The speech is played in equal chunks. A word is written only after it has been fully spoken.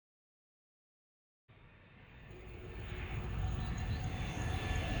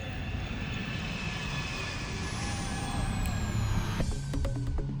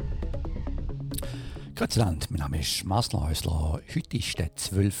Grüezi, mein Name ist Marcel Häusler. Heute ist der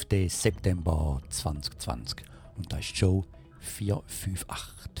 12. September 2020 und da ist die Show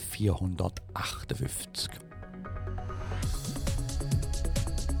 458.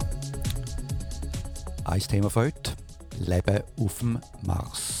 Ein Thema für heute: Leben auf dem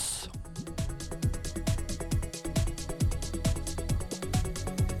Mars.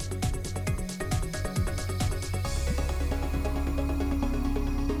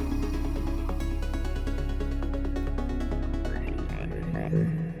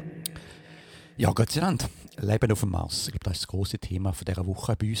 Ja, Gott sei Dank. Leben auf dem Mars. Ich glaube, das ist das grosse Thema von dieser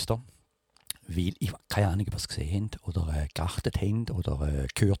Woche bei uns hier. Weil ich keine Ahnung, ob ihr es gesehen habt oder geachtet habt oder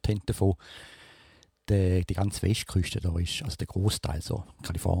gehört habt davon. Die ganze Westküste da ist, also der Großteil, so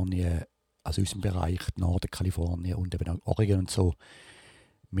Kalifornien, also unserem Bereich, Norden Kalifornien und eben auch Oregon und so.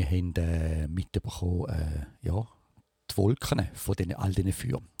 Wir haben mitbekommen, ja, die Wolken von all diesen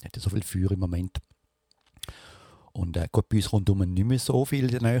Feuern. Es hat ja so viele Feuer im Moment. Und gut, bei uns rundum nicht mehr so viel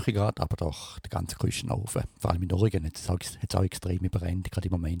in der Nähe gerade, aber doch die ganze Küste rauf. Vor allem in Oregon hat es auch extreme Brände gerade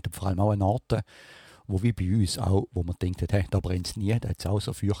im Moment. Und vor allem auch an Orten, wo wie bei uns auch, wo man denkt, hey, da brennt es nie, da hat es auch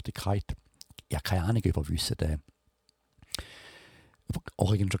so Feuchtigkeit. Ja, keine Ahnung, ob ihr wisst, ob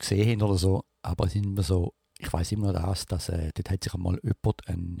Oregon schon gesehen haben oder so, aber es ist immer so, ich weiss immer noch das, dass dort hat sich einmal jemand,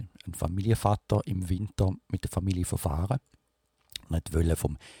 ein Familienvater, im Winter mit der Familie verfahren. Und hat wollen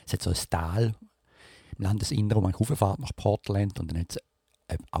es hat so ein Tal im Landesinneren, wo man rauffährt nach Portland, und dann hat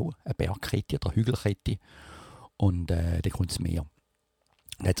es auch eine Bergkette oder eine Hügelkette und dann kommt das Meer.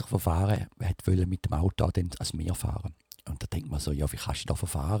 Und er hat sich verfahren, er wollte mit dem Auto dann ans Meer fahren. Und da denkt man so, ja, wie kannst du da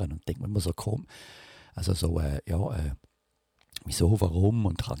verfahren? Und denkt man immer so, komm, also so, wieso, warum?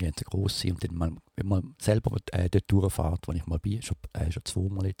 Und kann ganz groß sein. Und dann, wenn man selber dort durchfährt, wo ich mal bin, schon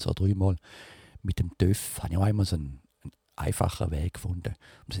zweimal jetzt oder dreimal, mit dem TÜV, habe ich auch einmal so einen einfachen Weg gefunden.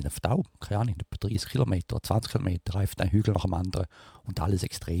 Wir sind auf Tau, keine Ahnung, etwa 30 Kilometer, 20 Kilometer, einfach ein Hügel nach dem anderen und alles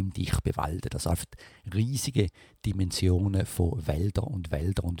extrem dicht bewaldet. Also einfach riesige Dimensionen von Wäldern und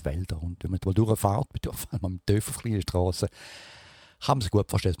Wäldern und Wäldern. Und wenn man da durchfährt, vor allem mit TÜV auf kleinen Straßen, kann man sich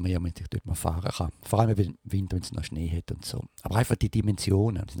gut vorstellen, dass man sich dort mal fahren kann. Vor allem im Winter, wenn es noch Schnee hat und so. Aber einfach die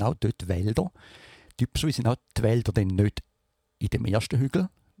Dimensionen. Es sind auch dort Wälder. Typischerweise sind auch die Wälder dann nicht in dem ersten Hügel.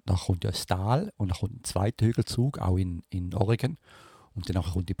 Dann kommt ja ein Tal und dann kommt ein zweiter Hügelzug, auch in Oregon. Und dann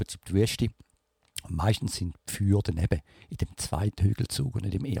kommt im Prinzip die Wüste. Und meistens sind die Feuer dann eben in dem zweiten Hügelzug und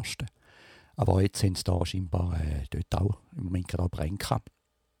nicht im ersten. Aber jetzt sind es da scheinbar dort auch im Moment gerade Brände gehabt.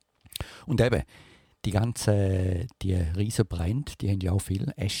 Und eben, die riesen Brände, die haben ja auch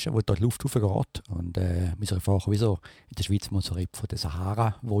viel Asche, die da in die Luft raufgeht. Und wir sind vorher wie so in der Schweiz mal so von den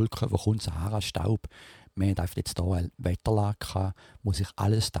Sahara-Wolken, wo kommt Sahara-Staub. Wir haben einfach jetzt hier eine Wetterlage gehabt, wo sich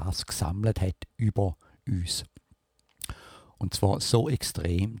alles das gesammelt hat über uns. Und zwar so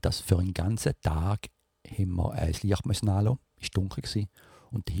extrem, dass für einen ganzen Tag haben wir das Licht müssen anlassen. Es war dunkel gewesen,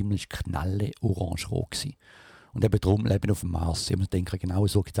 und der Himmel war knalle orange-rot gewesen. Und eben darum Leben auf dem Mars. Ich denke, genau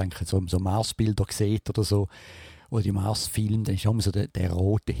so, so Mars-Bilder sieht oder so, oder die Mars-Filme, dann ist auch so der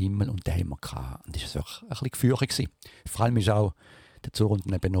rote Himmel, und den haben wir gehabt. Und das war wirklich ein bisschen gefährlich gewesen. Vor allem ist auch dazu und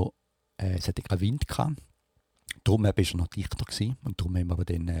eben noch, es hatte keinen Wind gehabt. Darum war er noch dichter gewesen. Und darum haben wir aber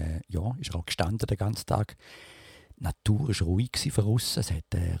dann, ist er auch gestanden den ganzen Tag. Die Natur war ruhig für uns. Es hat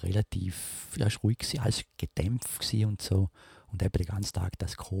relativ, ja, ist ruhig gewesen, alles gedämpft gewesen und so. Und eben den ganzen Tag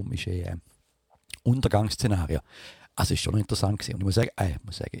das komische Untergangsszenario. Also ist schon interessant gewesen. Und ich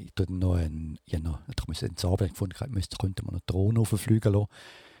muss sagen, ich tue noch ich muss den Abend gefunden, könnte man eine Drohne auffliegen lassen.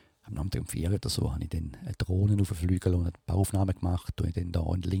 Am Abend um 4 oder so habe ich dann eine Drohne auffliegen lassen, ein paar Aufnahmen gemacht, und dann da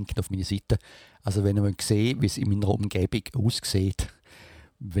einen Link auf meine Seite. Also wenn man sieht, wie es in meiner Umgebung aussieht,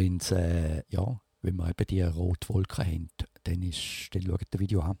 wenn wir eben die rote Wolken haben, dann schaut das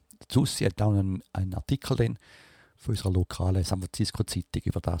Video an. Dazu hat auch einen Artikel dann von unserer lokalen San Francisco Zeitung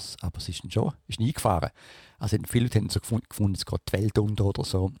über das, aber es ist nie eingefahren. Also viele Leute haben so gefunden, es geht die Welt unter oder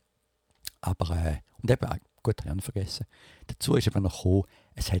so. Aber, und eben, gut, habe ich auch noch vergessen. Dazu ist eben noch gekommen,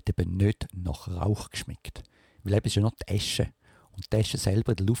 es hat eben nicht nach Rauch geschmeckt. Weil eben ist ja noch die Asche. Und die Asche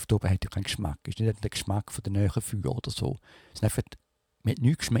selber in der Luft oben hat ja keinen Geschmack. Es ist nicht der Geschmack von der näheren Feuer oder so. Es ist einfach, mir hat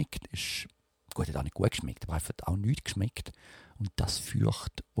nichts geschmeckt. Gut, hat auch nicht gut geschmeckt, aber einfach auch nichts geschmeckt. Und das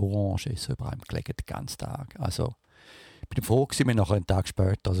feucht Orange ist so über einem gelegen den ganzen Tag. Also, ich bin froh gewesen, wir nachher einen Tag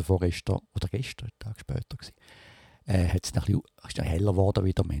später, also vorgestern oder gestern, einen Tag später gewesen, ist es heller geworden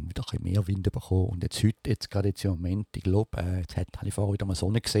wieder, wir haben wieder ein bisschen mehr Wind bekommen. Und jetzt gerade im Moment, ich glaube, habe ich vorher wieder mal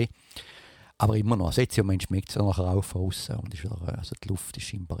Sonne gesehen. Aber immer noch, also jetzt im Moment schmeckt es ja nachher auch von außen. Und also die Luft ist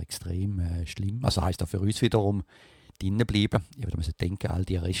scheinbar extrem schlimm. Also heisst auch für uns wiederum, drinnen bleiben. Ich würde denken, all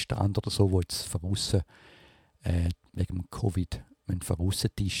die Restaurants oder so, die jetzt von außen wegen dem Covid müssen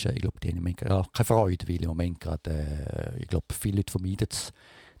voraustischen. Ich glaube, die haben im Moment keine Freude, weil im Moment gerade, ich glaube, viele Leute vermeiden es,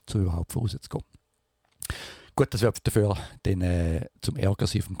 überhaupt vorauszugehen. Gut, das wird dafür dann, zum Ärger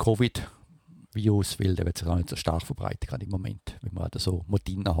sein vom Covid-Virus, weil der wird sich auch nicht so stark verbreiten gerade im Moment, wenn wir so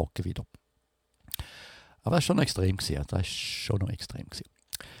Modine hocken wieder. Aber das war schon noch extrem gewesen.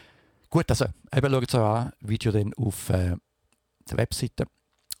 Gut, also eben schaut euch an, Video dann auf der Webseite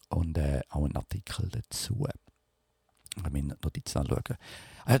und auch einen Artikel dazu. Ich habe meine Notizen anschauen.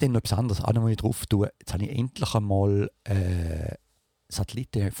 Ich habe dann noch etwas anderes auch noch mal drauf tun. Jetzt habe ich endlich einmal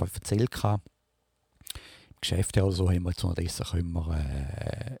Satelliten erzählt. Im Geschäft oder so haben wir jetzt unterdessen können wir,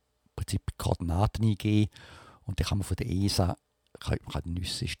 im Prinzip Koordinaten eingeben und dann kann man von der ESA ein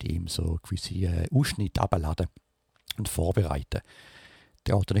neues System so gewisse Ausschnitte abladen und vorbereiten.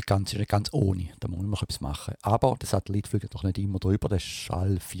 Der Ort ist nicht ganz ohne, da muss man etwas machen. Aber der Satellit fliegt doch nicht immer drüber, der ist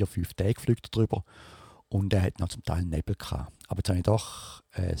alle 4-5 Tage fliegt er drüber und er hat noch zum Teil Nebel gehabt. Aber jetzt habe ich doch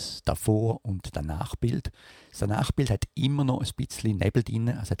das davor und danach Bild. Das Danachbild hat immer noch ein bisschen Nebel drin,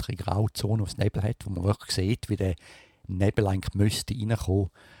 also hat eine Grauzone, wo es Nebel hat, wo man wirklich sieht, wie der Nebel eigentlich müsste reinkommen.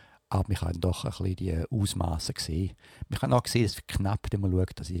 Aber wir können doch ein bisschen die Ausmaße sehen. Wir können auch sehen, dass es knapp, wenn man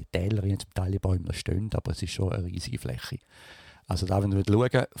schaut, dass die Täler zum Teil die Bäume stehen, aber es ist schon eine riesige Fläche. Also da, wenn wir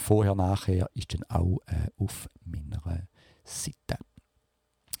schauen, vorher, nachher, ist dann auch auf meiner Seite.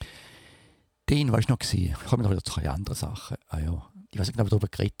 Den war ich noch gesehen. Kommen wir noch wieder zu anderen Sachen. Ich weiß nicht, ob wir darüber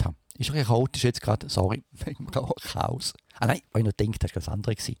geredet haben. Ist ein bisschen chaotisch jetzt gerade, sorry, wegen dem Chaos. Nein, weil ich noch denke, das war das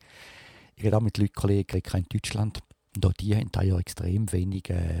andere gewesen. Ich rede auch mit Leuten, Kollegen in Deutschland. Und auch die haben da ja extrem wenig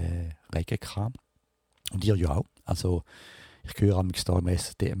Regen gehabt. Und ihr ja auch. Also ich höre am da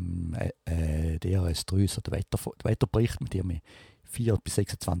im DRS3 so der Wetterbericht mit ihrem 4 bis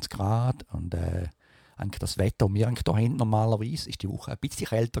 26 Grad. Und eigentlich das Wetter, das wir eigentlich hier haben, normalerweise, ist die Woche ein bisschen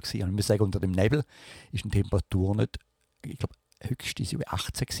kälter gewesen. Und ich muss sagen, unter dem Nebel ist die Temperatur nicht, ich glaube, höchstens über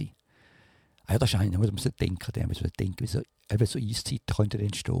 18 gewesen. Ja, das ist eigentlich, muss man denken, wie so Eiszeiten könnten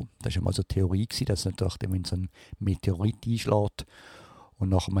entstehen. Das war mal so eine Theorie gewesen, dass natürlich, wenn so ein Meteorit einschlägt und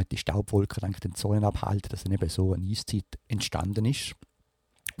nachher man die Staubwolken dann die Sonne abhalten, dass dann eben so eine Eiszeit entstanden ist.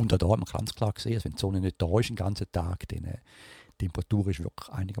 Und auch da hat man ganz klar gesehen, dass wenn die Sonne nicht da ist den ganzen Tag, dann die Temperatur ist wirklich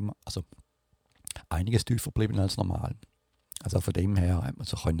einiges tiefer geblieben als normal. Also von dem her hat man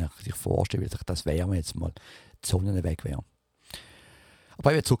sich vorstellen, wie sich das wäre, wenn jetzt mal die Sonne weg wäre.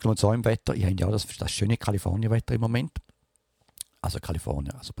 Aber jetzt zurück zu eurem Wetter. Ich habe ja das schöne Kalifornien-Wetter im Moment. Also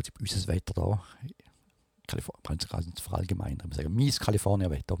Kalifornien, also im Prinzip unser Wetter da. Kalifornien, ganz verallgemeinern. Wir sagen, mein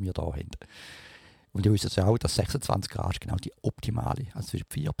Kalifornien-Wetter, das wir hier haben. Und ihr wisst ja auch, dass 26 Grad ist genau die optimale, also zwischen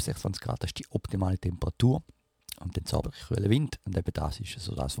 4 bis 26 Grad, das ist die optimale Temperatur. Und dann sauber kühler Wind. Und eben das ist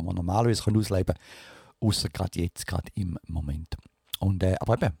so das, was man normalerweise ausleben kann, außer gerade jetzt, gerade im Moment. Und,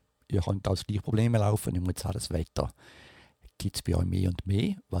 aber eben, ihr könnt auch das gleiche Problem laufen. Ich muss jetzt auch das Wetter gibt es bei euch mehr und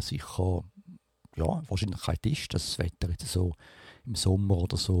mehr, was sicher Wahrscheinlichkeit ist, dass das Wetter jetzt so im Sommer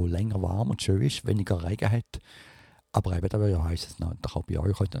oder so länger warm und schön ist, weniger Regen hat. Aber eben, da heisst es noch, da kann bei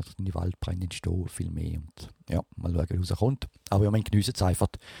euch heute in die Waldbrände entstehen, viel mehr. Und ja, mal schauen, wie es rauskommt. Aber im Moment geniessen es einfach,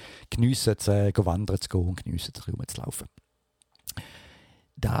 geniessen es, wandern zu gehen und geniessen es, rumzulaufen.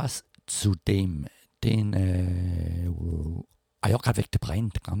 Das zu dem, gerade wegen der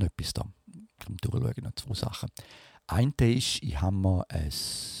Brände, gar noch etwas da. Ich kann durchschauen, noch 2 Sachen. Ein ist, ich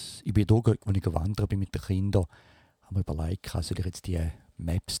bin hier, als ich gewandert bin mit den Kindern, haben wir überlegt, soll ich jetzt die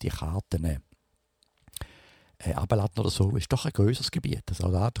Maps, die Karten abladen oder so. Es ist doch ein grösseres Gebiet, also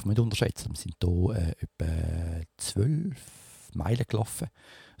auch da darf man nicht unterschätzen. Wir sind hier etwa 12 Meilen gelaufen,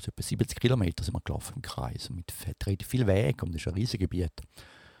 also etwa 70 Kilometer sind wir gelaufen im Kreis. Und mit viel Weg und es ist ein riesiges Gebiet.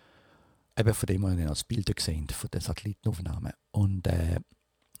 Eben von dem, was wir das Bilder gesehen von den Satellitenaufnahmen. Und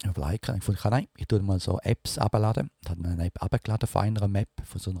ich habe gefunden, nein, ich tue mal so Apps abladen. Ich habe eine App abgeladen von einer Map,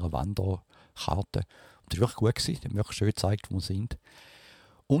 von so einer Wanderkarte. Und das war wirklich gut gewesen. Die haben wirklich schön gezeigt, wo wir sind.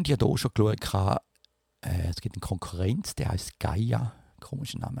 Und ich habe hier schon geschaut, es gibt eine Konkurrenz, der heißt Gaia,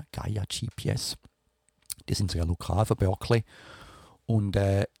 komischer Name, Gaia GPS. Die sind sogar lokal von Berkeley. Und ich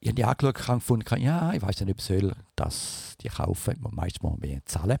habe die angeschaut und gefunden, ja, ich weiß nicht, ob ich soll die kaufen. Meistens muss man mehr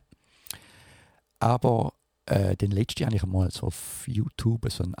zahlen. Aber den letzten habe ich einmal so auf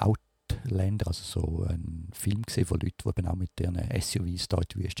YouTube so einen Outlander, also so einen Film gesehen von Leuten, die eben auch mit ihren SUVs da in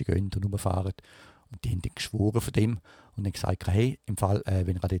die Wüste gehen und rumfahren. Und die haben dann geschworen von dem und dann gesagt, hey, im Fall,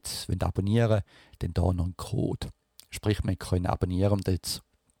 wenn ihr jetzt abonnieren wollt, dann da noch einen Code. Sprich, wir können abonnieren und jetzt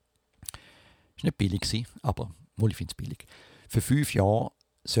ist nicht billig gewesen, aber ich finde es billig. Für 5 Jahre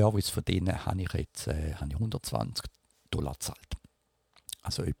Service von denen habe ich jetzt $120 gezahlt.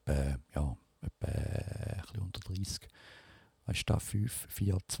 Also etwa ein bisschen unter 30. Was ist da? 5,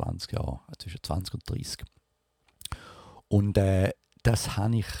 4, 20 Jahre, zwischen 20 und 30. Und das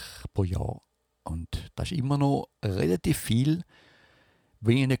habe ich pro Jahr. Und das ist immer noch relativ viel,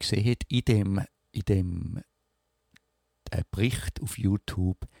 wenn ihr nicht gesehen habt, in dem Bericht auf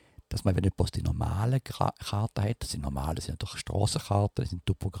YouTube, dass man eben nicht bloß die normalen Karten hat, das sind natürlich Strassenkarten, das sind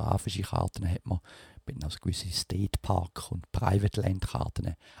topografische Karten, hat man also gewisse State Park und Private Land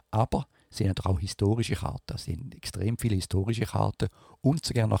Karten, aber es sind natürlich auch historische Karten, es sind extrem viele historische Karten und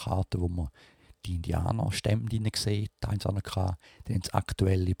sogar noch Karten, wo man die Indianerstämme drin sieht, da haben sie auch noch gehabt, dann haben sie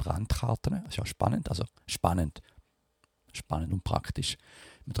aktuelle Brandkarten, das ist ja spannend, also spannend und praktisch.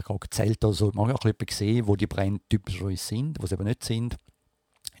 Mit der Zelt oder so, man hat auch ein bisschen gesehen, wo die Brände typischerweise sind, wo sie eben nicht sind.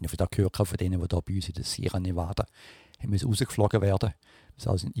 Ich habe da gehört von denen, die da bei uns in der Sierra Nevada haben rausgeflogen werden, dass sie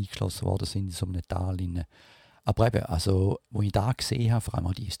also eingeschlossen worden sind in so einem Tal. Aber eben, also, wo ich da gesehen habe, vor allem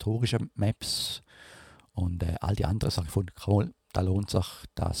auch die historischen Maps und all die anderen Sachen, ich fand, da lohnt sich,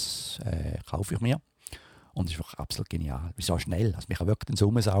 das kaufe ich mir. Und es ist einfach absolut genial. Es ist auch schnell. Also man kann wirklich den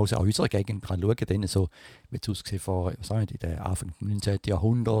Sommer aus unserer Gegend kann schauen, dann so, wie es ausgesehen vor, was in den Anfang des 19.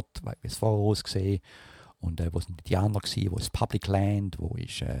 Jahrhunderts, wie es vorher ausgesehen. Und wo sind die Indianer gewesen, wo ist Public Land, wo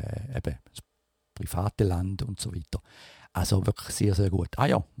ist eben das private Land und so weiter. Also wirklich sehr, sehr gut. Ah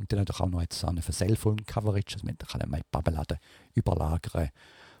ja, und dann natürlich auch noch jetzt eine für Cellphone-Coverage, also man kann eine Map abladen, überlagern,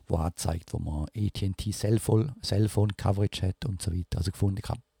 wo anzeigt, wo man AT&T Cellphone-Coverage hat und so weiter. Also gefunden,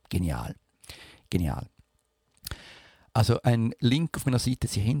 genial. Genial. Also ein Link auf meiner Seite,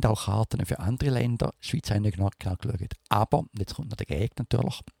 Sie haben auch Karten für andere Länder. Die Schweiz haben nicht genau geschaut. Aber, jetzt kommt noch der Gag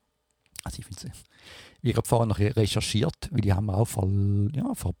natürlich. Also ich finde ich habe vorher noch recherchiert, weil die haben auch vor ein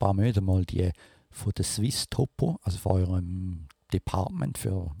paar Monaten mal die von der Swiss Topo, also von eurem Department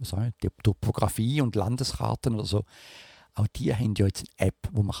für die Topografie und Landeskarten oder so, auch die haben ja jetzt eine App,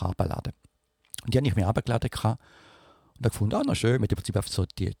 die man herunterladen kann. Und die habe ich mir heruntergeladen und habe gefunden, noch schön, mit im Prinzip einfach so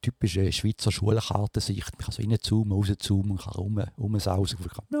die typische Schweizer Schulkartensicht. Man kann so reinzoomen, rauszoomen, kann rumsausen.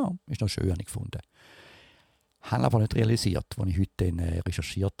 Ja, ist noch schön, habe ich gefunden. Habe aber nicht realisiert, als ich heute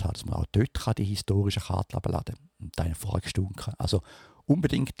recherchiert habe, dass man auch dort die historischen Karten abladen kann. Und da habe ich vorher gestaunt. Also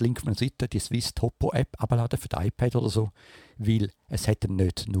unbedingt den Link auf meiner Seite, die Swiss Topo App abladen für das iPad oder so, weil es hat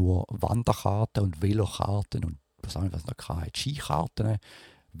nicht nur Wanderkarten und Velokarten und was noch Skikarten,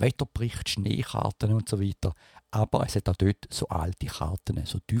 Wetterbericht, Schneekarten und so weiter. Aber es hat auch dort so alte Karten,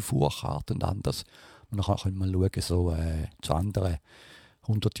 so Dufour-Karten und anders. Und dann kann man schauen, so zu anderen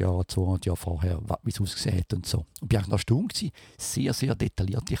 100 Jahre, 200 Jahre vorher, wie es ausgesehen hat und so. Und ich war noch erstaunt gewesen, sehr, sehr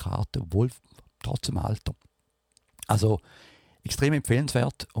detaillierte Karten, obwohl trotz dem Alter. Also extrem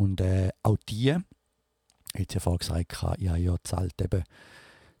empfehlenswert und auch die, ich habe ja vorhin gesagt, ich habe ja zahlt eben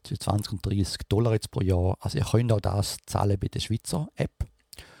zwischen 20 und 30 Dollar jetzt pro Jahr. Also ihr könnt auch das zahlen bei der Schweizer App.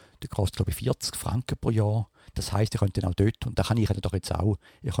 Die kostet, glaube ich, 40 Franken pro Jahr. Das heisst, ihr könnt dann auch dort, und da kann ich doch jetzt auch,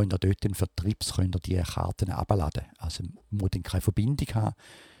 ihr könnt auch dort für Trips die Karten abladen. Also man muss dann keine Verbindung haben.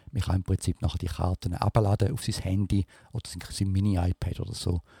 Man kann im Prinzip nachher die Karten abladen auf sein Handy oder sein Mini-iPad oder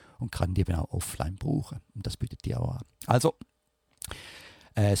so und kann die eben auch offline brauchen. Und das bietet die auch an. Also,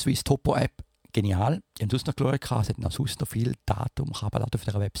 Swiss Topo App, genial. Ich habe sonst noch geschaut, es hat noch sonst noch viele Daten, die man abladen auf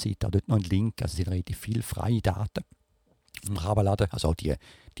dieser Webseite. Auch dort noch ein Link, also es sind relativ viele freie Daten. Man kann abladen, also auch die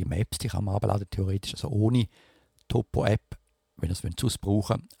Maps, die kann man abladen, theoretisch, also ohne Topo-App, wenn ihr es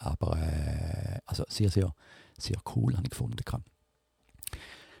ausbrauchen wollt. Aber also sehr, sehr, sehr cool, habe ich gefunden. Ich bin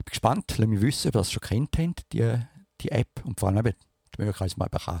gespannt, lasst mich wissen, ob ihr das schon kennt habt, die App. Und vor allem eben die Möglichkeit, dass man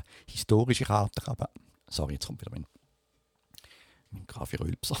eben historische Karten, aber sorry, jetzt kommt wieder mein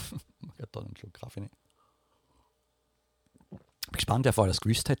Kaffee-Rülpser. Man geht da einen Schluck Kaffee nehmen. Ich bin gespannt, wer vorher das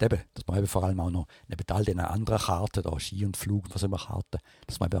gewusst hat, eben, dass man eben vor allem auch noch neben all den anderen Karten, da Ski und Flug und was immer Karten,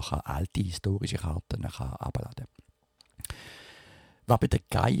 dass man eben auch alte historische Karten abladen kann. Was bei der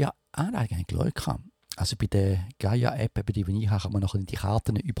Gaia, da habe ich geschaut. Also bei der Gaia-App, bei der ich habe, kann man noch die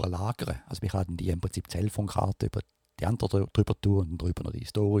Karten überlagern. Also wir kann die im Prinzip Telefonkarten über die andere drüber tun und drüber noch die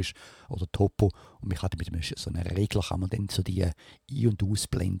historisch oder Topo. Und man kann mit so einem Regler kann man dann so die Ein- und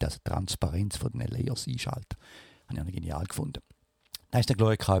Ausblenden, also Transparenz von den Layers einschalten. Habe ich auch genial gefunden. Dann ist dann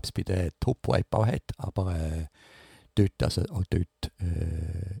geschaut, ob es bei der Topo-App auch hat, aber dort, also auch dort,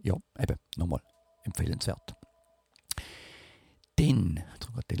 ja, eben, nochmal empfehlenswert. Dann, jetzt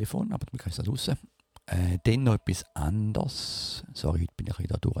kommt ein Telefon, aber wir können es raus. Dann noch etwas anderes. Sorry, heute bin ich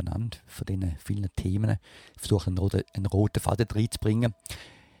wieder durcheinander von diesen vielen Themen. Ich versuche einen roten Faden reinzubringen.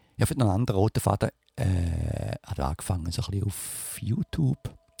 Ich habe noch einen anderen roten Faden. Hat angefangen so ein bisschen auf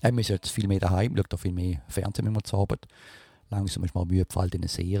YouTube. Wir sind jetzt viel mehr daheim, schaut auch viel mehr Fernsehen, wenn wir zur Arbeit. Langsam ist man müde vor allem in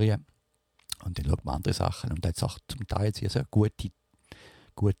Serien. Und dann schaut man andere Sachen. Und jetzt auch zum Teil sehr gute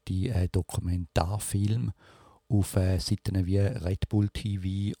Dokumentarfilme auf Seiten wie Red Bull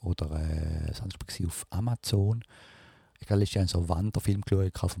TV oder auf Amazon. Ich habe letztes Jahr so einen Wanderfilm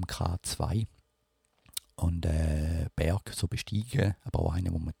geschaut vom K2 und Berg so besteigen, aber auch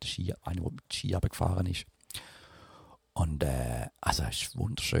einer, wo mit Ski runtergefahren ist. Und also es ist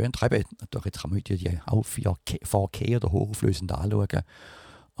wunderschön. Natürlich, jetzt kann man heute die auch 4K oder hochauflösend anschauen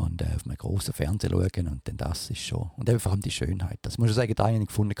und auf einem grossen Fernseher schauen und dann das ist schon, und eben vor allem die Schönheit. Das muss ich sagen, da habe ich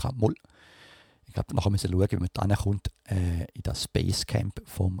gefunden, ich glaube, nachher müssen wir schauen, wie man da kommt in das Space Camp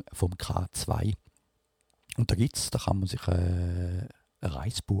vom K2. Und da kann man sich eine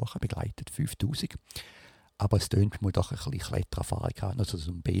Reise buchen, begleitet 5'000. Aber es tönt, man muss doch ein bisschen Klettererfahrung haben, also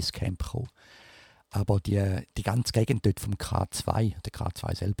so ein Basecamp kommen. Aber die ganze Gegend dort vom K2, der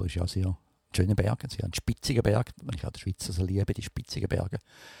K2 selber ist ja sehr ein schöner Berg, sehr ein spitziger Berg, wenn ich an der Schweiz so liebe, die spitzigen Berge.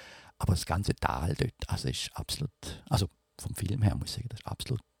 Aber das ganze Tal dort, also ist absolut, also vom Film her muss ich sagen, das ist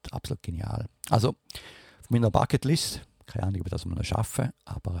absolut genial. Also auf meiner Bucketlist, keine Ahnung, ob ich das noch schaffen,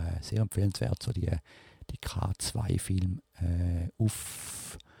 aber sehr empfehlenswert, so die K2-Filme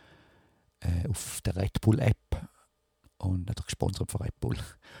auf der Red Bull App und natürlich gesponsert von Red Bull.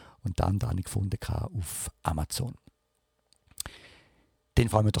 Und dann habe ich gefunden auf Amazon. Den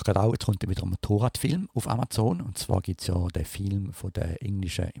freuen wir doch gerade auch. Jetzt kommt wieder ein Motorradfilm auf Amazon. Und zwar gibt es ja den Film von der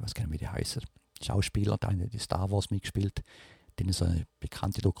englischen, ich weiß gar nicht, wie der heißt, Schauspieler, der hat die Star Wars mitgespielt. Den hat so einen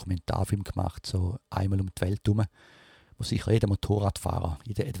bekannten Dokumentarfilm gemacht, so einmal um die Welt herum. Wo sicher jeder Motorradfahrer,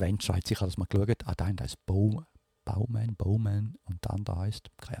 jeder Adventure hat sicher das mal geschaut. Der eine heißt Bowman und der andere heißt,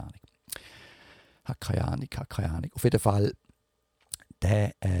 keine Ahnung. Hat keine Ahnung. Auf jeden Fall, die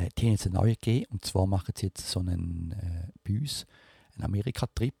haben jetzt eine neue gegeben. Und zwar machen sie jetzt so einen bei uns einen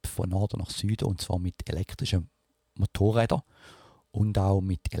Amerika-Trip von Norden nach Süden. Und zwar mit elektrischen Motorrädern und auch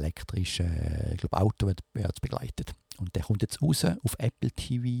mit elektrischen Autos wird es begleitet. Und der kommt jetzt raus auf Apple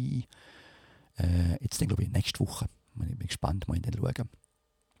TV. Jetzt glaube ich nächste Woche. Ich bin gespannt, mal in den schauen.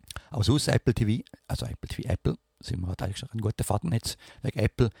 Aber sonst Apple TV, sind wir halt eigentlich einen guten Faden jetzt wegen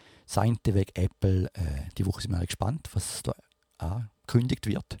Apple. Seite wegen Apple, die Woche sind wir gespannt, was da angekündigt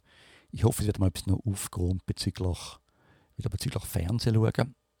wird. Ich hoffe, es wird mal etwas noch aufgeräumt bezüglich Fernsehen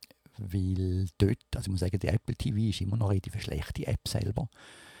schauen. Weil dort, also ich muss sagen, die Apple TV ist immer noch eine relativ schlechte App selber.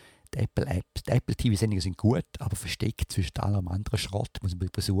 Die Apple TV-Sendungen sind gut, aber versteckt zwischen allem anderen Schrott. Muss man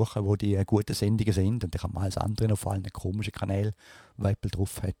besuchen, wo die guten Sendungen sind. Und dann kann man alles andere auf allen komischen Kanälen, die Apple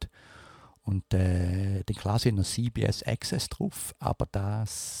drauf hat. Und dann klar sind noch CBS Access drauf, aber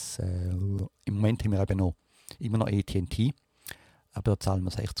das im Moment haben wir eben immer noch AT&T. Aber da zahlen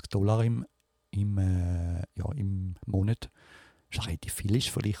wir $60 im Monat. Was relativ viel ist,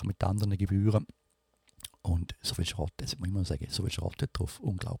 verglichen mit anderen Gebühren. Und so viel Schrott, das muss man sagen, so viel Schrott drauf.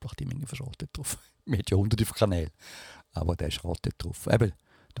 Unglaublich, die Menge von Schrott drauf. Wir haben ja hunderte von Kanälen, aber der Schrott drauf. Eben,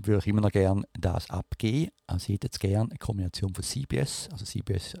 da würde ich immer noch gerne das abgeben. Also ich hätte jetzt gerne eine Kombination von CBS. Also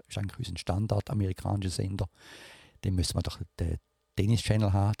CBS ist eigentlich unser Standard amerikanischer Sender. Den müssen wir doch den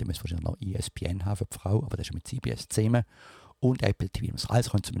Tennis-Channel haben, den müssen wir wahrscheinlich noch ESPN haben für die Frau, aber das ist mit CBS zusammen. Und Apple TV. Das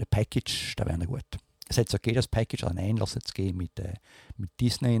alles kommt zu einem Package, das wäre gut. Es hat okay das Package, ein ähnliches jetzt gegeben mit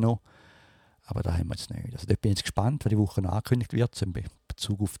Disney noch. Aber da haben wir jetzt nicht. Also dort bin ich jetzt gespannt, weil die Woche noch angekündigt wird, so in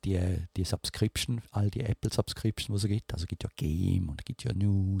Bezug auf die Subscription, all die Apple-Subscription, die es gibt. Also es gibt ja Game und es gibt ja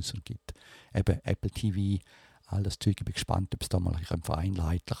News und es gibt eben Apple TV, all das Zeug. Ich bin gespannt, ob es da mal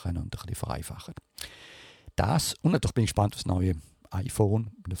vereinheitlichen und ein bisschen vereinfachen. Das, und natürlich bin ich gespannt auf das neue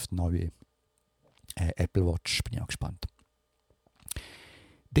iPhone und auf das neue Apple Watch, bin ich auch gespannt.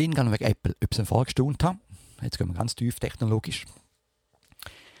 Den kann ich wegen Apple etwas vorgestaunt haben. Jetzt gehen wir ganz tief technologisch.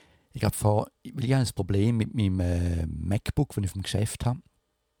 Ich habe ein Problem mit meinem MacBook, das ich auf dem Geschäft habe.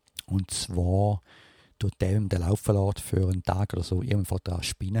 Und zwar tut der laufen lässt für einen Tag oder so, irgendwann fängt er an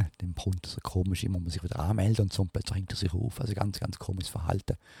spinnen. Dann kommt so komisch, immer muss man sich wieder anmelden und so, und plötzlich hängt er sich auf. Also ganz, ganz komisches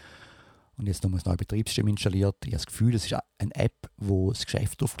Verhalten. Und jetzt noch ein neues Betriebssystem installiert. Ich habe das Gefühl, es ist eine App, die das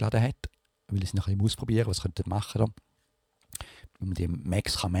Geschäft aufgeladen hat. Ich will es noch ein bisschen ausprobieren, was könnte machen da. Wie man die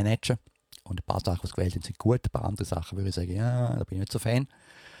Macs kann managen kann. Und ein paar Sachen, die gewählt sind gut. Ein paar andere Sachen würde ich sagen, ja, da bin ich nicht so Fan.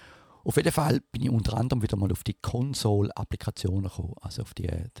 Auf jeden Fall bin ich unter anderem wieder mal auf die Console-Applikationen gekommen. Also auf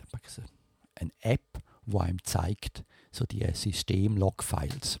eine App, die einem zeigt, so die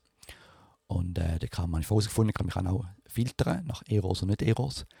System-Log-Files. Und da kann man herausgefunden, man kann auch filtern nach Errors und nicht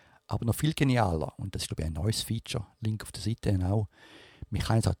Errors. Aber noch viel genialer, und das ist glaube ich ein neues Feature, Link auf der Seite auch, man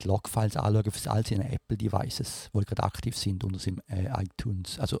kann jetzt auch die Logfiles anschauen für all seine Apple-Devices, die gerade aktiv sind unter seinem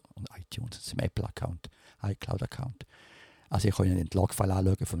iTunes, seinem Apple-Account, iCloud-Account. Also ich kann ja die Logfile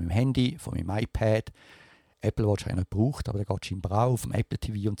anschauen von meinem Handy, von meinem iPad. Apple Watch habe ich nicht gebraucht, aber der geht scheinbar auch, vom Apple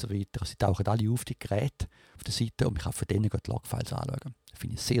TV und so weiter. Sie tauchen alle auf die Geräte auf der Seite und ich kann von denen die Logfiles anschauen. Das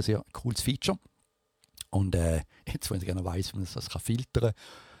finde ich ein sehr, sehr cooles Feature. Und jetzt, wenn ich gerne weiss, wie man das filtern kann,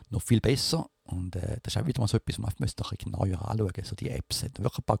 noch viel besser. Und das ist auch wieder mal so etwas, was man noch ein bisschen genauer anschauen müsste. Also die Apps, hat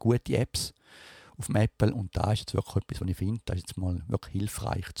wirklich ein paar gute Apps auf dem Apple und da ist jetzt wirklich etwas, was ich finde, das ist jetzt mal wirklich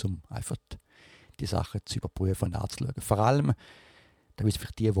hilfreich, um einfach die Sachen zu überprüfen und anzuschauen. Vor allem, da ist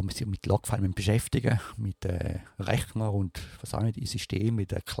vielleicht die sich mit Logfile beschäftigen, mit Rechner und was auch nicht, im System,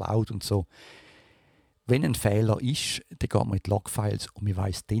 mit der Cloud und so. Wenn ein Fehler ist, dann geht man mit Logfiles und man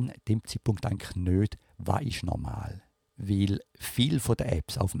weiss dann an dem Zeitpunkt eigentlich nicht, was ist normal. Weil viele von den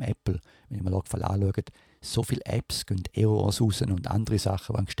Apps auf dem Apple, wenn ich mir Logfile anschaue, so viele Apps gehen Errors raus und andere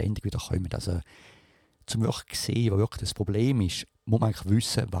Sachen, die ständig wieder kommen. Also, zum wirklich sehen, was wirklich das Problem ist, muss man eigentlich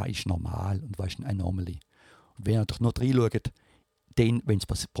wissen, was ist normal und was ist eine Anomaly. Und wenn ihr natürlich nur reinschaut, dann, wenn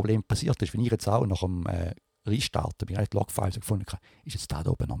das Problem passiert ist, wenn ich jetzt auch nach dem Restarten, bin ich die Logfiles gefunden habe, ist jetzt da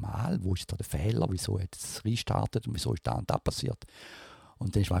oben normal, wo ist da der Fehler, wieso hat es restartet und wieso ist da und da passiert.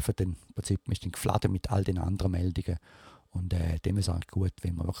 Und dann ist man einfach dann, im Prinzip, man ist dann geflattert mit all den anderen Meldungen. Und dem ist es eigentlich gut,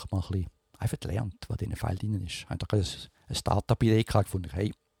 wenn man wirklich mal ein bisschen einfach lernt, was in den File drin ist. Ich habe da eine Startup-Idee gefunden,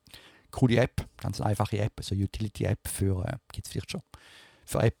 hey, coole App, ganz einfache App, so eine Utility-App gibt es vielleicht schon,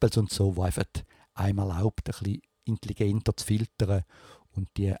 für Apples und so, die einfach einem erlaubt, ein bisschen intelligenter zu filtern und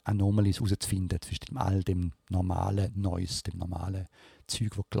die Anomalies herauszufinden zwischen all dem normalen Noise, dem normalen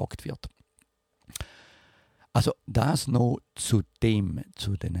Zeug, das geloggt wird. Also das noch zum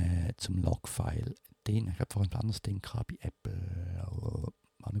Logfile. Ich habe vorhin ein anderes Ding gehabt bei Apple,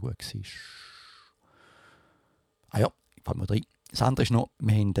 was noch gut war. Ah ja, ich fahre mal rein. Das andere ist noch,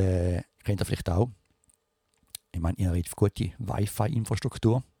 wir haben, kennt ihr vielleicht auch, ich meine, ihr habt gute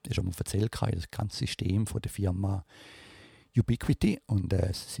Wi-Fi-Infrastruktur. Das ist schon mal erzählt, das ganze System von der Firma Ubiquiti und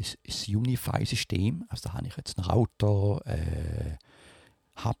es ist ein Unify-System. Also da habe ich jetzt einen Router,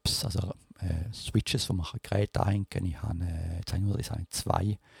 Hubs, also Switches, wo man Geräte einhängen kann. Ich habe jetzt habe ich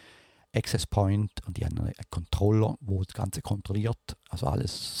 2 Access Point und ich habe einen Controller, der das Ganze kontrolliert. Also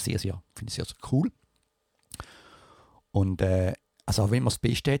alles sehr, sehr, finde ich sehr, sehr cool. Und also auch wenn man es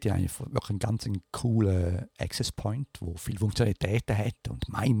besteht, ja, wirklich einen ganz coolen Access Point, der viele Funktionalitäten hat und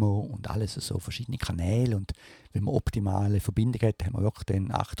MIMO und alles, so verschiedene Kanäle. Und wenn man optimale Verbindung hat, haben wir wirklich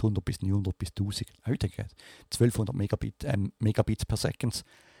dann 800 bis 900 bis 1000, heute 1200 Megabits per Second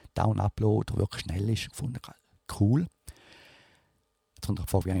Down-Upload, der wirklich schnell ist. Gefunden, cool. Jetzt kommt die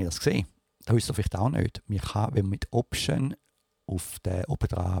Frage, wie habe ich das gesehen? Da wisst ihr vielleicht auch nicht. Man kann, wenn man mit Option auf den oben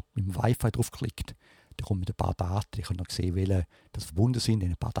dran im Wi-Fi draufklickt, da kommen ein paar Daten, ich kann noch sehen, welche das verbunden sind,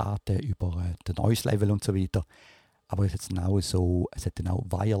 ein paar Daten über den Noise-Level und so weiter. Aber es hat dann auch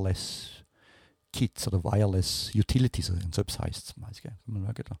Wireless Kits oder Wireless Utilities, und so etwas heisst es. Ich weiß nicht, mal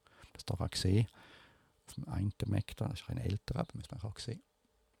schauen, das da auch gesehen. Auf dem einen Mac da, das ist ein älterer, aber müssen wir auch sehen.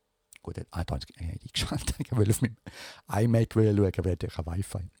 Gut, da habe ich eingeschaltet. Ich wollte auf meinem iMac schauen, aber er hat ja kein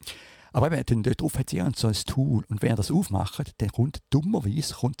Wi-Fi. Aber eben, dort drauf hat sie so ein Tool. Und wenn ihr das aufmacht, dann kommt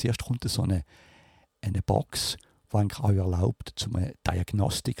dummerweise zuerst so eine Box, die eigentlich auch erlaubt, eine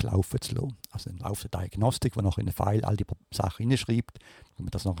Diagnostik laufen zu lassen. Also eine laufende Diagnostik, die nachher in den File all die Sachen hineinschreibt, und man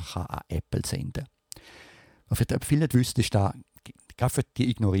das nachher an Apple senden kann. Was viele nicht wissen, ist, die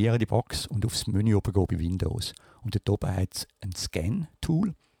ignorieren die Box und aufs Menü oben gehen bei Windows. Und dort oben hat es ein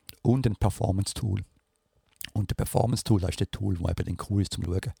Scan-Tool und ein Performance-Tool. Und der Performance-Tool, das ist der Tool, der eben dann cool ist zum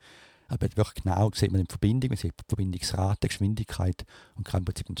Schauen. Aber wirklich genau sieht man die Verbindung, man sieht die Verbindungsrate, Geschwindigkeit und kann im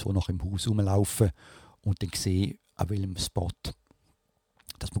Prinzip so noch im Haus rumlaufen und dann sehen, an welchem Spot,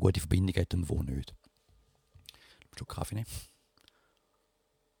 dass man gute Verbindung hat und wo nicht. Schon Kaffee nehmen.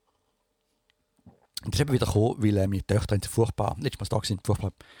 Und das ist eben wieder gekommen, weil meine Töchter haben sich furchtbar, letztes Mal da sind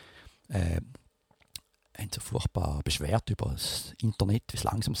haben sich furchtbar beschwert über das Internet, wie es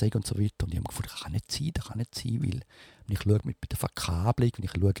langsam sei und so weiter. Und ich habe gefunden, das kann nicht sein, weil wenn ich schaue mit der Verkabelung, wenn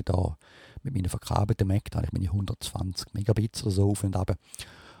ich schaue da mit meinen verkabelten Mac, da habe ich meine 120 Megabits oder so auf und runter.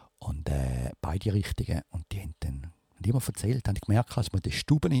 Und beide Richtungen. Und die haben dann immer erzählt, habe ich gemerkt, dass wir in der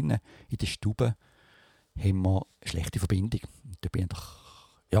Stube haben wir eine schlechte Verbindung. Und da bin ich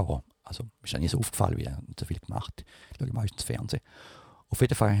doch, ja, also ist nicht so aufgefallen, weil ich nicht so viel gemacht. Ich schaue meistens Fernsehen. Auf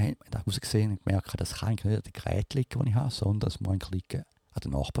jeden Fall habe ich herausgesehen und gemerkt, das kann eigentlich nicht an den Geräten liegen, die ich habe, sondern es muss eigentlich liegen an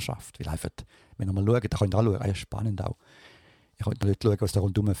der Nachbarschaft. Weil einfach, wenn ihr mal schaut, da könnt ihr auch schauen, spannend auch. Ich könnt nicht schauen, was da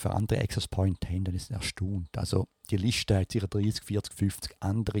rundherum für andere Access Point haben, dann ist es erstaunt. Also die Liste hat ca. 30, 40, 50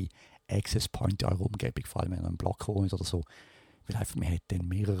 andere Access Point in eurer Umgebung, vor allem wenn ihr im Block wohnt oder so. Weil einfach, man hat dann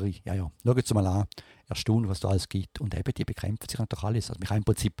mehrere, schaut es mal an, erstaunt, was da alles gibt. Und eben, die bekämpfen sich natürlich alles. Also man kann im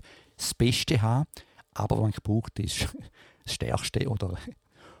Prinzip das Beste haben, aber was man braucht, ist das Stärkste. Und da haben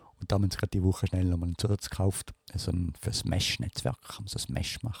wir uns gerade die Woche schnell nochmal einen Zusatz gekauft. Also für das Mesh-Netzwerk kann man so ein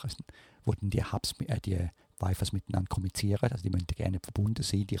Mesh machen, wo dann die Hubs, die Wi-Fis miteinander kommunizieren. Also die müssen gerne verbunden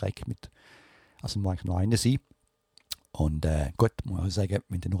sein, direkt mit, also muss eigentlich nur eine sein. Und gut, muss ich sagen,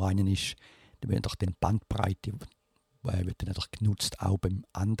 wenn der nur einen ist, dann wird doch die Bandbreite wird dann natürlich genutzt, auch beim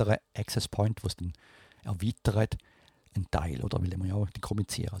anderen Access Point, was dann erweitert, ein Teil, oder? Weil wir ja auch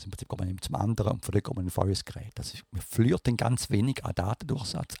kommunizieren. Also im Prinzip geht man zum anderen und von dort kommt man auf euer Gerät. Also man verliert dann ganz wenig an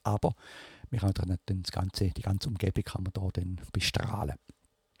Datendurchsatz, aber wir können dann die ganze Umgebung kann man da dann bestrahlen.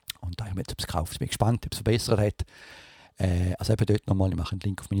 Und da haben wir jetzt etwas gekauft. Ich bin gespannt, ob es verbessert hat. Also eben dort nochmal, ich mache einen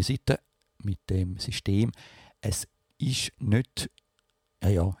Link auf meine Seite mit dem System. Es ist nicht,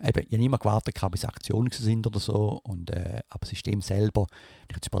 eben, ich habe immer gewartet, bis Aktionen sind oder so. Aber das System selber, wenn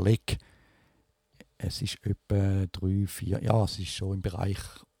ich jetzt überlege, es ist etwa 3, 4, ja, es ist schon im Bereich,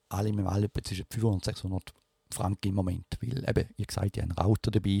 allem zwischen 500 und 600 Franken im Moment. Weil eben, wie gesagt, ich habe einen Router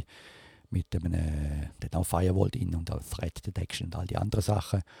dabei, mit einem, der auch Firewall drin und auch Threat Detection und all die anderen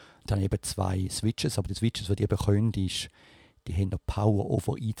Sachen. Und dann eben 2 Switches, aber die Switches, die eben können, die haben noch Power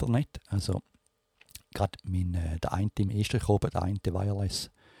over Ethernet. Also gerade der eine im Estrich oben, der eine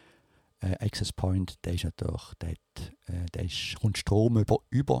Wireless Access Point, der ist natürlich, kommt Strom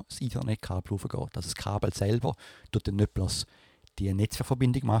über das Ethernet-Kabel raufgeht. Also das Kabel selber tut dann nicht bloß die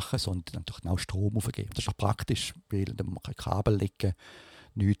Netzwerkverbindung machen, sondern natürlich auch Strom aufgeben. Das ist auch praktisch, weil dann muss man kein Kabel legen,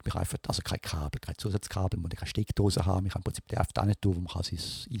 nichts, also kein Kabel, kein Zusatzkabel, man muss keine Steckdose haben, man kann im Prinzip die einfach nicht tun, wo man sein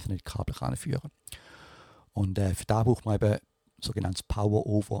Ethernet-Kabel führen kann. Und für da braucht man eben sogenanntes Power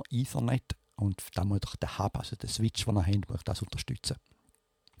over Ethernet und da muss der Hub, also der Switch, den wir haben, muss das unterstützen.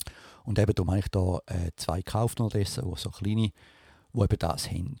 Und eben darum habe ich da 2 gekauft unterdessen, die so kleine, die eben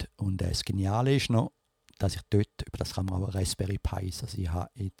das haben. Und das Geniale ist noch, dass ich dort, über das kann man auch Raspberry Pi, also ich habe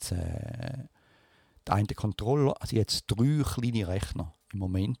jetzt den einen Controller, also jetzt 3 kleine Rechner im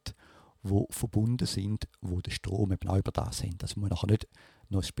Moment, die verbunden sind, wo der Strom eben auch über das sind. Also man muss nachher nicht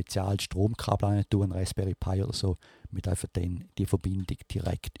noch ein spezielles Stromkabel rein tun, ein Raspberry Pi oder so, mit einfach dann die Verbindung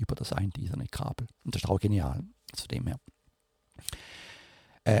direkt über das eine Ethernet-Kabel. Und das ist auch genial, von dem her.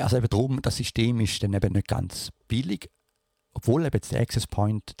 Also eben darum, das System ist dann eben nicht ganz billig, obwohl eben der Access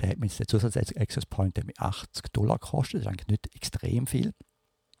Point, der Zusatz-Access Point der hat mir $80 gekostet, das ist eigentlich nicht extrem viel.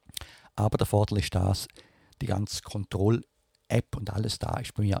 Aber der Vorteil ist das, die ganze Kontroll-App und alles da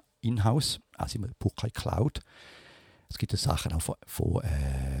ist bei mir in-house, also ich brauche keine Cloud. Es gibt Sachen auch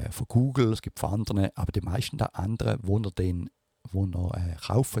von Google, es gibt von anderen, aber die meisten der anderen, die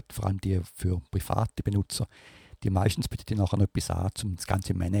kaufen, vor allem die für private Benutzer, die meistens bieten die nachher noch etwas an, um das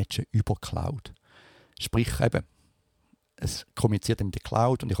Ganze managen über Cloud. Sprich eben, es kommuniziert mit der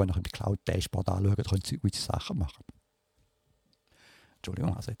Cloud und ich kann nachher im Cloud-Dashboard anschauen, da können Sie gewisse Sachen machen.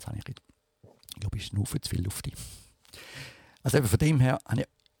 Entschuldigung, also jetzt habe ich glaube, ich schnaufe zu viel Luft. Also eben von dem her,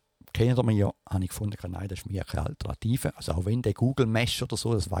 kennt ihr mich ja, habe ich gefunden, nein, das ist mir keine Alternative. Also auch wenn der Google Mesh oder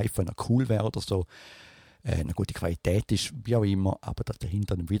so, das Wi-Fi noch cool wäre oder so, eine gute Qualität ist, wie auch immer, aber dass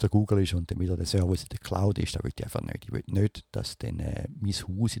dahinter dann wieder Google ist und dann wieder der Service in der Cloud ist, da will ich einfach nicht. Ich will nicht, dass dann mein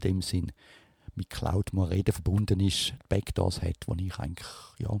Haus in dem Sinn mit Cloud mal reden verbunden ist, Backdoors hat, wo ich eigentlich,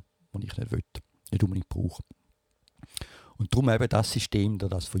 wo ich nicht unbedingt brauche. Und darum eben das System,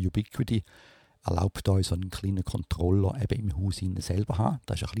 das von Ubiquiti, erlaubt euch so einen kleinen Controller eben im Haus selber haben.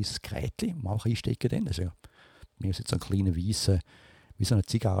 Das ist ein kleines Gerät, das man auch einstecken kann. Das ist ja, mir ist jetzt so ein kleiner weißer, wie so eine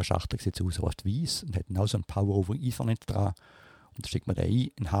Zigarrenschachtel, sieht aus, fast weiss und hat dann auch so ein Power over Ethernet dran. Und da steckt man den ein,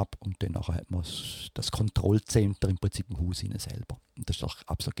 einen Hub, und dann nachher hat man das Kontrollcenter im Prinzip im Haus selber. Und das ist doch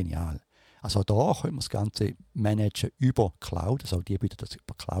absolut genial. Also auch da können wir das Ganze managen über Cloud, also die bieten das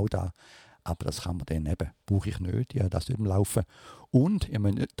über Cloud an, aber das kann man dann eben, brauche ich nicht, ja, das nicht im Laufen. Und ich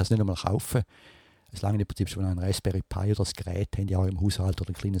muss das nicht einmal kaufen, solange im Prinzip schon ein Raspberry Pi oder das Gerät haben, die auch im Haushalt oder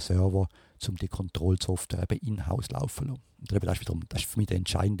einen kleinen Server, um die Kontrollsoftware eben in-house laufen zu lassen. Und das ist für mich der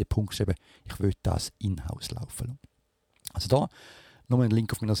entscheidende Punkt, eben, ich will das in-house laufen lassen. Also da nochmal ein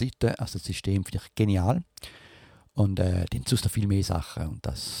Link auf meiner Seite, also das System finde ich genial. Und dann sonst noch viel mehr Sachen und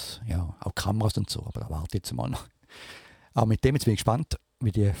das, ja, auch Kameras und so, aber da warte ich jetzt mal noch. Aber mit dem jetzt bin ich gespannt,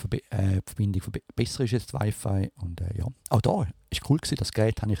 wie die Verbindung besser ist jetzt Wi-Fi. Und ja, auch da ist cool gewesen, das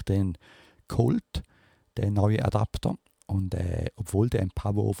Gerät habe ich dann geholt, den neuen Adapter. Und obwohl der ein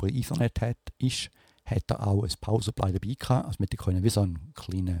Power over Ethernet hat er auch ein Power Supply dabei gehabt. Also mit können wie so einen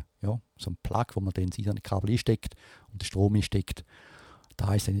kleinen, so einen Plug, wo man dann das Ethernet-Kabel einsteckt und den Strom einsteckt. Da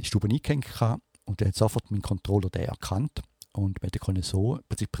heißt in die Stube eingehängt und der hat sofort meinen Controller erkannt. Und man konnte so im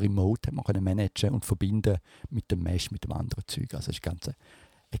Prinzip remote managen und verbinden mit dem Mesh, mit dem anderen Zeug. Also es ist ganz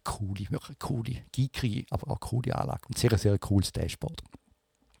wirklich eine coole, geeky, aber auch coole Anlage und sehr, sehr cooles Dashboard.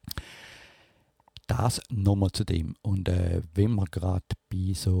 Das nochmal zu dem. Und wenn wir gerade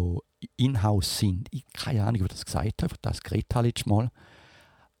bei so In-house sind, ich keine Ahnung, ob ich das gesagt habe, das geredet habe ich mal,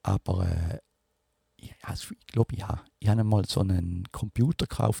 aber ich glaube, ja, ich habe mal so einen Computer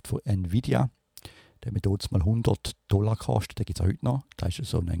gekauft von Nvidia, Der hat mir dort mal $100 gekostet, den gibt es auch heute noch. Das ist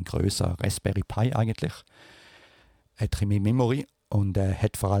so ein grösser Raspberry Pi eigentlich. Hat ein bisschen mehr Memory und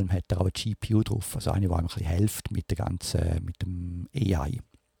hat vor allem auch eine GPU drauf, also eine, die einem ein bisschen hilft mit dem AI.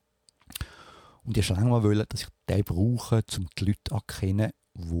 Und ich wollte schon lange mal, dass ich den brauche, um die Leute zu erkennen,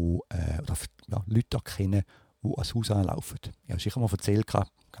 die ans Haus anlaufen. Ich habe sicher mal erzählt,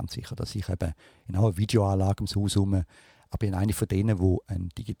 ganz sicher, dass ich eben in einer Videoanlage ums Haus herum, aber in einer von denen, die einen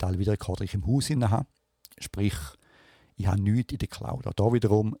digitalen Videorekorder im Haus habe. Sprich, ich habe nichts in der Cloud. Auch da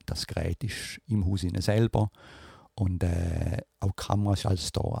wiederum, das Gerät ist im Haus selber. Und auch die Kamera ist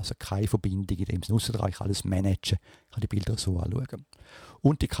alles da. Also keine Verbindung in dem Sinne. Ich kann alles managen, ich kann die Bilder so anschauen.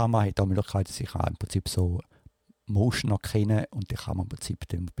 Und die Kamera hat auch die Möglichkeit, dass ich im Prinzip so Motion erkennen und die kann man im Prinzip,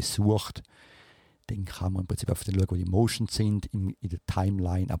 wenn man besucht, dann kann man im Prinzip einfach schauen, wo die Motions sind in der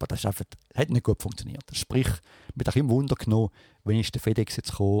Timeline. Aber das hat nicht gut funktioniert. Sprich, mir hat auch immer Wunder genommen, wenn ist der FedEx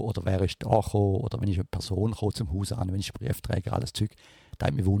jetzt gekommen oder wer ist da gekommen oder wenn ist eine Person gekommen zum Haus an, wenn ist der Briefträger, alles Zeug. Das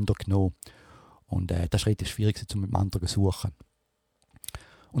hat mir Wunder genommen. Und der Schritt ist schwierig, um mit dem anderen zu suchen.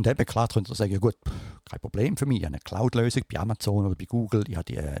 Und eben klar könnt ihr sagen, ja gut, kein Problem für mich. Ich habe eine Cloud-Lösung bei Amazon oder bei Google. Ich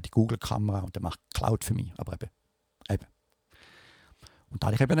habe die Google-Kamera und der macht Cloud für mich. Aber eben. Und das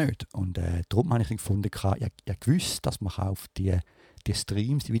habe ich eben nicht. Und darum habe ich gefunden, ich habe gewusst, dass man auf die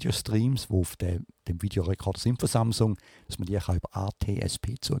Streams, die Videostreams, die auf dem Videorekorder sind von Samsung, dass man die auch über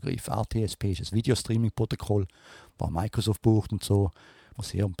ATSP zugreifen kann. ATSP ist ein Videostreaming-Protokoll, das Microsoft braucht und so, was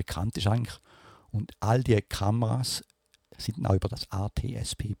sehr bekannt ist eigentlich. Und all die Kameras sind auch über das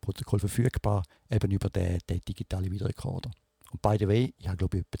ATSP-Protokoll verfügbar, eben über den digitalen Videorekorder. Und by the way, ich habe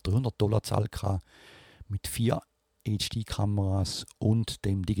glaube ich etwa $300 gezahlt mit 4 HD-Kameras und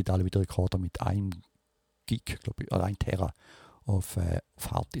dem digitalen Videorekorder mit 1 Gig, glaube ich, oder 1 Tera auf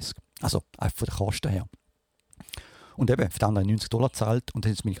Harddisk. Also einfach von den Kosten her. Und eben, für die anderen $90 gezahlt und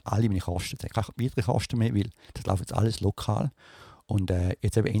dann sind alle meine Kosten. Ich habe keine weiteren Kosten mehr, weil das läuft jetzt alles lokal. Und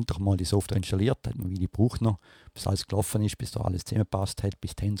jetzt eben endlich mal die Software installiert, hat man wie braucht noch, bis alles gelaufen ist, bis da alles zusammengepasst hat,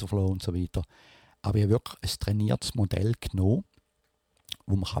 bis TensorFlow und so weiter. Aber ich habe wirklich ein trainiertes Modell genommen,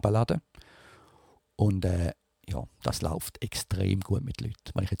 das man herunterladen kann. Und das läuft extrem gut mit Leuten.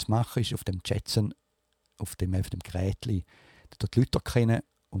 Was ich jetzt mache, ist auf dem Jetson, auf dem Gerät, die Leute erkennen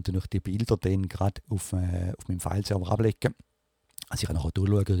und dann die Bilder dann gerade auf meinem Fileserver ablegen. Also ich kann nachher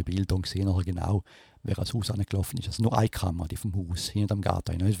durchschauen, die Bilder und sehe nachher genau, wer ans Haus angelaufen ist. Also nur eine Kamera, die vom Haus, hinter dem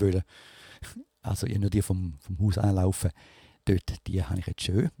Garten, ich nicht wollen. Also ich nur die vom Haus anlaufen. Dort, die habe ich jetzt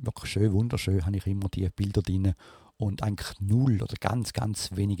schön, wirklich schön, wunderschön, habe ich immer die Bilder drin und eigentlich null oder ganz, ganz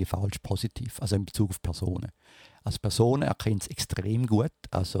wenige falsch positiv, also in Bezug auf Personen. Also Personen erkennen es extrem gut,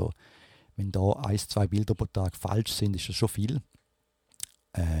 also wenn da 1, 2 Bilder pro Tag falsch sind, ist das schon viel.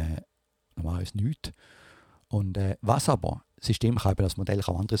 Normalerweise nichts. Und was aber, das System kann eben das Modell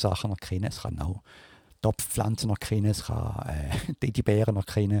auch andere Sachen erkennen, es kann auch Topfpflanzen erkennen, es kann Teddybären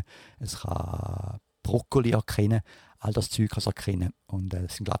erkennen, es kann Brokkoli erkennen, all das Zeug kann es erkennen. Und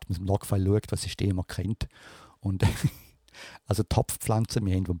es sind gerade mit dem Logfile schaut, was das System erkennt. Und also Topfpflanzen,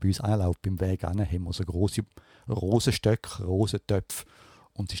 wir haben, die bei uns einlaufen, beim Weg an, haben wir so große Rosenstöcke, Rosentöpfe.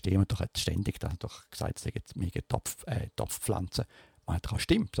 Und das System hat doch ständig gesagt, es sind mega Topfpflanzen. Was halt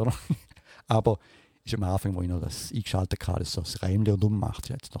stimmt, oder? Aber ist am Anfang, wo ich noch das eingeschaltet habe, dass so das Räumchen rundum macht.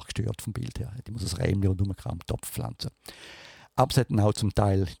 Ich habe jetzt noch gestört vom Bild her. Ich muss das Räumchen rundum am Topfpflanzen. Aber es hat dann auch zum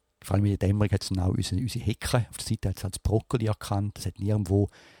Teil, vor allem in der Dämmerung, hat es dann auch unsere Hecke. Auf der Seite hat es als Brokkoli erkannt. Es hat nirgendwo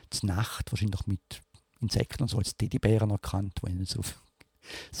zur Nacht, wahrscheinlich mit Insekten und so, als Teddybären erkannt, wo ich nicht so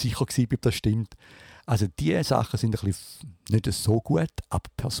sicher war, ob das stimmt. Also diese Sachen sind ein bisschen nicht so gut, aber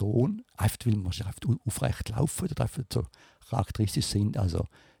Person, einfach weil man einfach aufrecht laufen oder einfach so charakteristisch sind. Also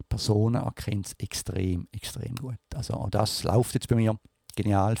Personen erkennen es extrem, extrem gut. Also auch das läuft jetzt bei mir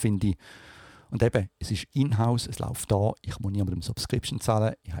genial, finde ich. Und eben, es ist in-house, es läuft da, ich muss niemandem Subscription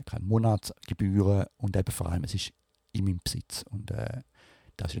zahlen, ich habe keine Monatsgebühren und eben vor allem, es ist in meinem Besitz. Und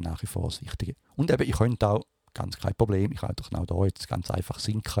das ist nach wie vor das Wichtige. Und eben, ich könnte auch, ganz kein Problem, ich kann doch auch da jetzt ganz einfach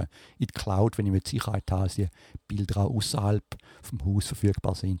sinken in die Cloud, wenn ich mit Sicherheit habe, dass die Bilder auch außerhalb vom Haus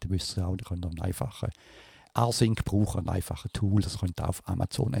verfügbar sind, dann wisst ihr auch, ihr könnt einen einfachen AirSync brauchen, ein einfaches Tool, das könnt ihr auf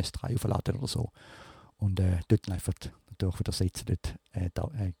Amazon S3 aufladen oder so. Und dort einfach natürlich wieder setzen,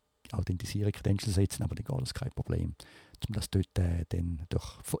 dort Authentisierung, Credentials setzen, aber dann geht das kein Problem, um das dort dann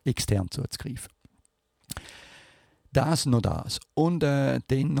durch extern zuzugreifen. Das noch das. Und dann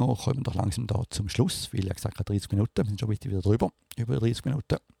noch kommen wir doch langsam da zum Schluss, weil ich gesagt habe, 30 Minuten, wir sind schon wieder drüber, über 30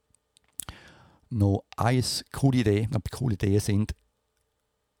 Minuten. Noch eine coole Idee, noch coole Ideen sind,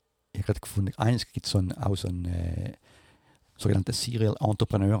 ich habe gerade gefunden, eines gibt es auch so einen sogenannten Serial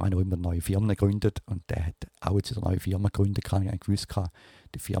Entrepreneur, einer, der immer neue Firmen gründet und der hat auch jetzt wieder neue Firmen gegründet, kann ich eigentlich gewusst.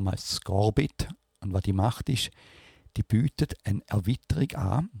 Die Firma heißt Scorbit Und was die macht ist, die bietet eine Erweiterung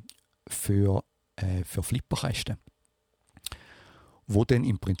an für Flipperkästen, wo dann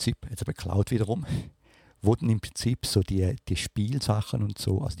im Prinzip, jetzt aber Cloud wiederum, wo dann im Prinzip so die Spielsachen und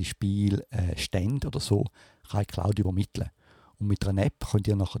so, also die Spielstände oder so, kann Cloud übermitteln. Und mit einer App könnt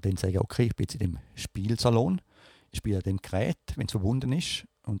ihr nachher dann sagen, okay, ich bin jetzt in dem Spielsalon, ich spiele an dem Gerät, wenn es verbunden ist,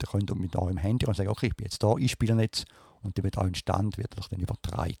 und ihr könnt mit eurem Handy sagen, okay, ich bin jetzt da, ich spiele jetzt, und dann wird euer Stand wird dann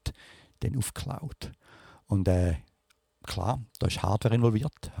übertragen, dann auf Cloud. Und klar, da ist Hardware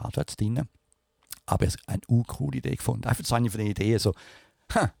involviert, Hardware ist drin, aber es ist eine coole Idee gefunden. Einfach so eine von den Ideen, so,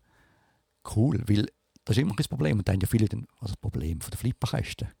 cool, weil das ist immer das Problem. Und dann haben ja viele das Problem von den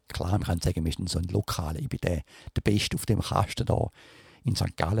Flipperkästen. Klar, man kann sagen, wir sind so ein Lokaler, ich bin der Beste auf dem Kasten da in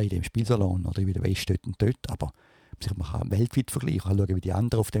St. Gallen, in dem Spielsalon, oder ich bin der Beste dort und dort, aber man kann weltweit vergleichen, schauen, wie die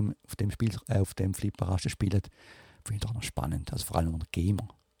anderen auf dem Flipperkasten spielen, finde ich doch noch spannend, also vor allem unter Gamer.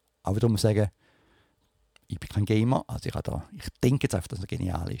 Aber darum sagen, ich bin kein Gamer, also ich denke jetzt einfach, dass es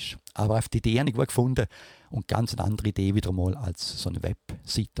genial ist. Aber auf die Idee habe ich gut gefunden und ganz eine andere Idee wieder mal als so eine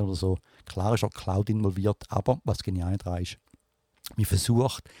Webseite oder so. Klar ist auch Cloud involviert, aber was genial daran ist, man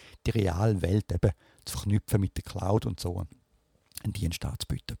versucht, die reale Welt eben zu verknüpfen mit der Cloud und so einen Dienst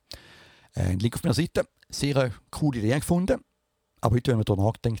anzubieten. Ein Link auf meiner Seite, sehr eine coole Idee gefunden, aber heute, wenn man darüber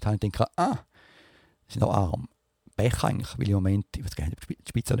nachdenkt, habe ich gedacht, sie sind auch arm. Pech eigentlich, weil im Moment, ich weiß gar nicht, ob die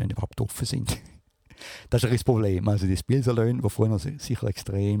Spitzenlöhne überhaupt offen sind. Das ist ein Problem. Also die Spielsalone, die vorher sicher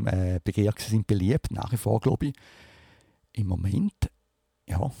extrem begehrt sind, beliebt, nach wie vor, glaube ich. Im Moment,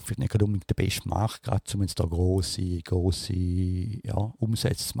 ja, vielleicht nicht unbedingt der beste Markt, gerade um jetzt da grosse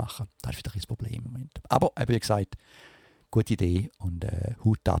Umsätze zu machen. Das ist wieder ein Problem im Moment. Aber, wie gesagt, gute Idee und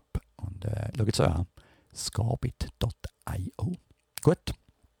Hut ab. Und schaut es euch an, Scorbit.io. Gut,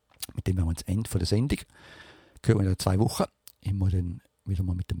 mit dem haben wir ans Ende der Sendung. Hören wir in 2 Wochen. Ich muss dann wieder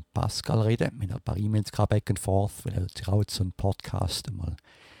mal mit dem Pascal reden. Wir haben ein paar E-Mails back and forth, weil er sich auch jetzt so einen Podcast mal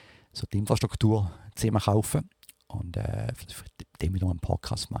so die Infrastruktur zusammen kaufen und dem wieder mal einen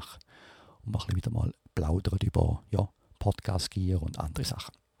Podcast machen und mal wieder mal plaudern über Podcast-Gear und andere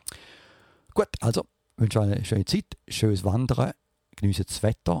Sachen. Gut, also wünsche euch eine schöne Zeit, schönes Wandern, genießt das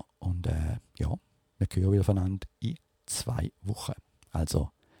Wetter und wir hören wieder voneinander in 2 Wochen. Also,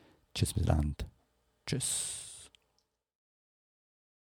 tschüss miteinander. Tschüss.